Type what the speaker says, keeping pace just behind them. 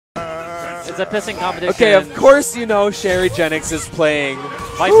It's a pissing competition. Okay, of course you know Sherryjenix is playing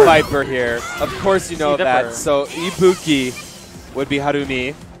Viper here. Of course you know that. So Ibuki would be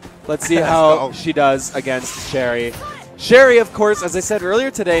Harumi. Let's see how she does against Sherry. Sherry, of course, as I said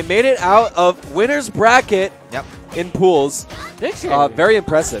earlier today, made it out of winner's bracket in pools. Very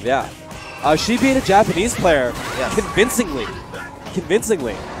impressive, yeah. She beat a Japanese player convincingly.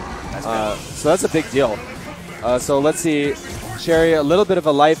 So that's a big deal. So let's see. Sherry, a little bit of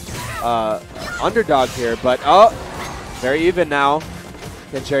a life underdog here, but very even now.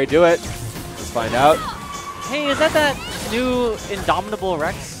 Can Sherry do it? Let's find out. Hey, is that new Indomitable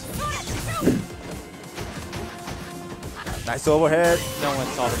Rex? Nice overhead. No one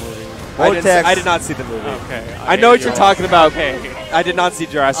saw the movie. I did not see the movie. Okay. I know what you're talking about. Okay. I did not see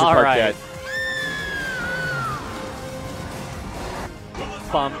Jurassic Park yet.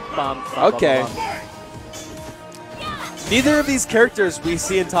 Okay. Neither of these characters we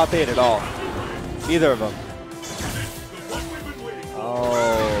see in top 8 at all. Neither of them.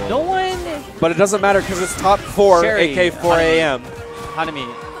 Oh. No one. But it doesn't matter because it's top 4, Sherry, aka 4 a.m. Harumi.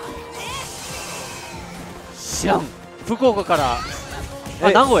 Xiang. Fukuoka kara.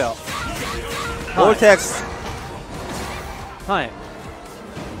 Nagoya. Vortex. Hi.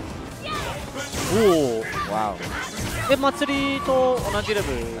 Oh. Wow. Matsuri to onaji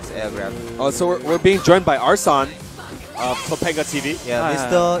level. Air grab. Oh, so we're being joined by Arsan of Topanga TV. Yeah,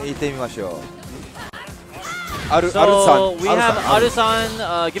 Mr. 行ってみましょう。 So we have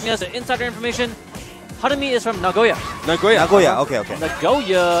Aru-san giving us insider information. Harumi is from Nagoya. Nagoya. Okay.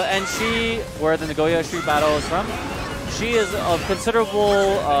 Nagoya, and where the Nagoya Street Battle is from, she is of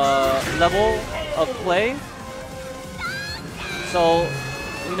considerable level of play. So,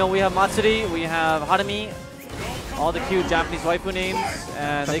 we have Matsuri, we have Harumi, all the cute Japanese waifu names,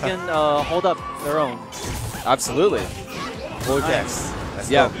 and they can hold up their own. Absolutely. Vortex.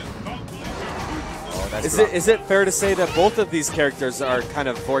 Yeah. Is it fair to say that both of these characters are kind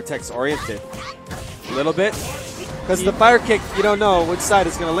of Vortex oriented? A little bit? Because the fire kick, you don't know which side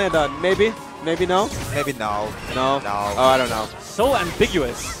it's going to land on. Maybe? Maybe no? Maybe no. No? No. Oh, I don't know. So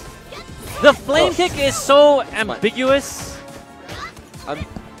ambiguous. The flame kick is so ambiguous.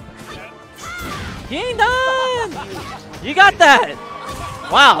 He ain't done! You got that!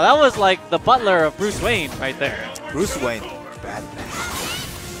 Wow, that was like the butler of Bruce Wayne right there. Bruce Wayne. Bad.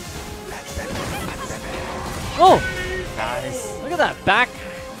 Oh! Nice. Look at that back.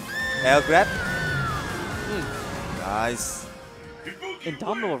 Air grab. Nice.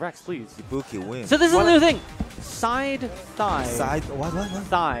 Indomitable Rex, please. Ibuki wins. So this is a new thing. Side thigh. What?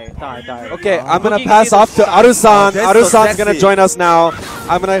 Thigh. Okay, I'm going to pass off to Aru-san. Aru-san's going to join us now.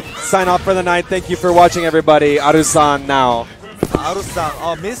 I'm going to sign off for the night. Thank you for watching, everybody. Aru-san now. Aru-san.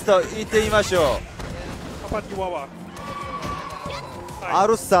 Oh, Mr. 行ってみましょう。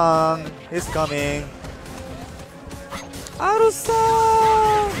Aru-san is coming. Aru-san!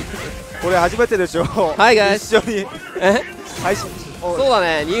 これ初めてでしょ。Hi guys. 一緒に配信。そうだ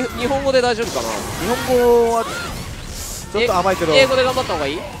ね。日本語で大丈夫かな。日本語はちょっと甘いけど。英語で頑張った方が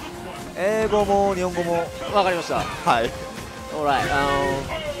いい？英語も日本語も。わかりました。はい。Alright.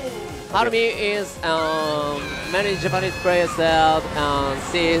 Harumi is many Japanese players that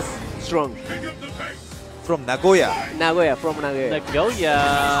she's strong. From Nagoya. From Nagoya.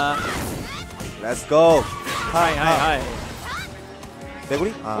 Nagoya. Let's go. Hi.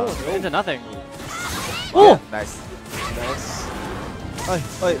 Beguri? Oh, into nothing. Oh, nice. Oi.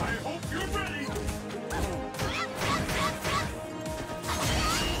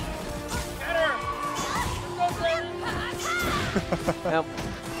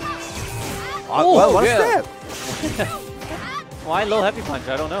 What is that? Why low heavy punch?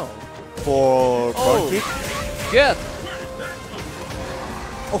 I don't know. For kick? Good.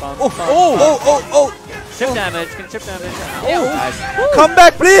 Oh. Chip damage. Can chip damage. Nice. Come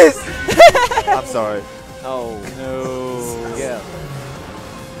back, please. I'm sorry. Oh no. Yeah.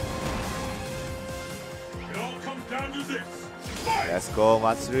 Let's go,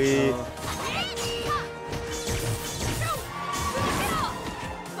 Matsuri.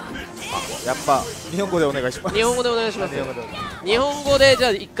 やっぱ日本語でお願いします。日本語でお願いします。日本語でじゃ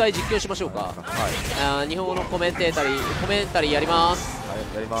あ一回実況しましょうか。はい。日本語のコメンタリーやります。はい、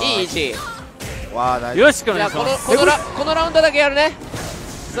やります。いい位置。わあ、ナイス。よし、このラウンドだけやるね。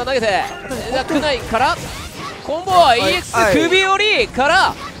さあ投げて、じゃあ区内からコンボは EX 首折りか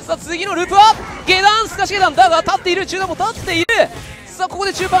らさあ次のループは下段スカシ下段だが立っている中段も立っている。さあここ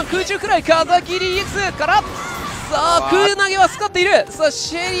で中盤空中くらい風切り EX から。さあ空投げは使っている。さあ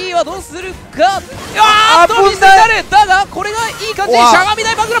シェリーはどうするか。ミスになる。だがこれがいい感じ。しゃがみ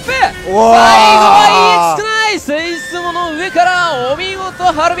台バックラップ。最後は EX くない。セイスモの上からお見事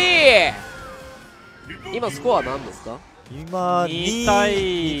ハルミ。今スコア何ですか？今2対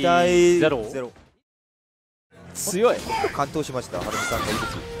2対0。強い。完投しましたはるみさんがいぶき。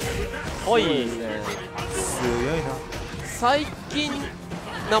おい、強いな。最近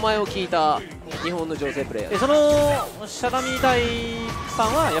名前を聞いた日本の女性プレイヤー。そのシャダミ大さ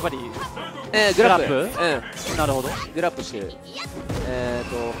んはやっぱりグラップ。なるほど。グラップしてる。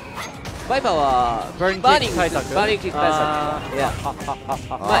バイパーはバーニング対策。バーニングキック対策。いや、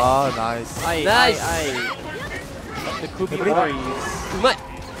ああナイス。ナイス。首うまい。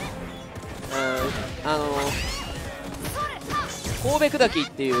神戸砕き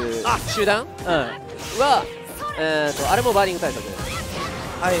っていう集団はあれもバーニング対策。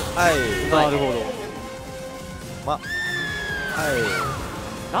はいはい。なるほど。は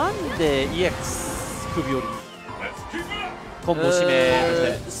い。なんで EX 首折りコンボ指名と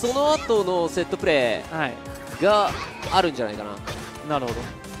して、その後のセットプレーがあるんじゃないかな。なるほど。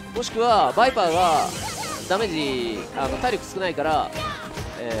もしくはバイパーはダメージ体力少ないから、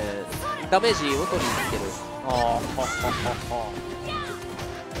ダメージを取りに行ってる。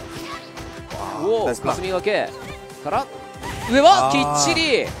おお、霞がけから上はきっち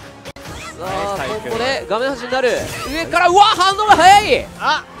り。さあここで画面端になる。上からうわ反応が早い。シェ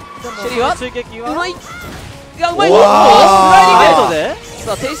リーはうまい。いやうまい。スライディングで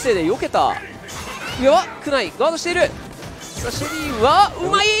さあ低姿勢で避けた。上はクナイガードしている。さあシェリーはう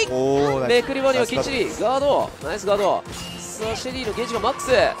まい。めくり場にはきっちりガード。ナイスガード。さあシェリーのゲージがマック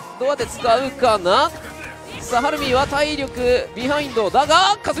ス。どうやって使うかな。さあハルミーは体力ビハインドだ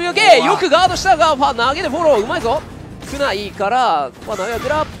が霞がけよくガードしたが投げでフォローうまいぞ。クナイから投げグ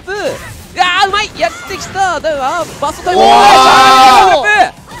ラップ。いやーうまいやってきた。だがバストタイム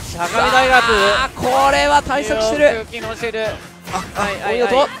しゃがみ大学これは対策してる。お見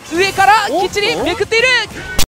事。上からきっちりめくっている。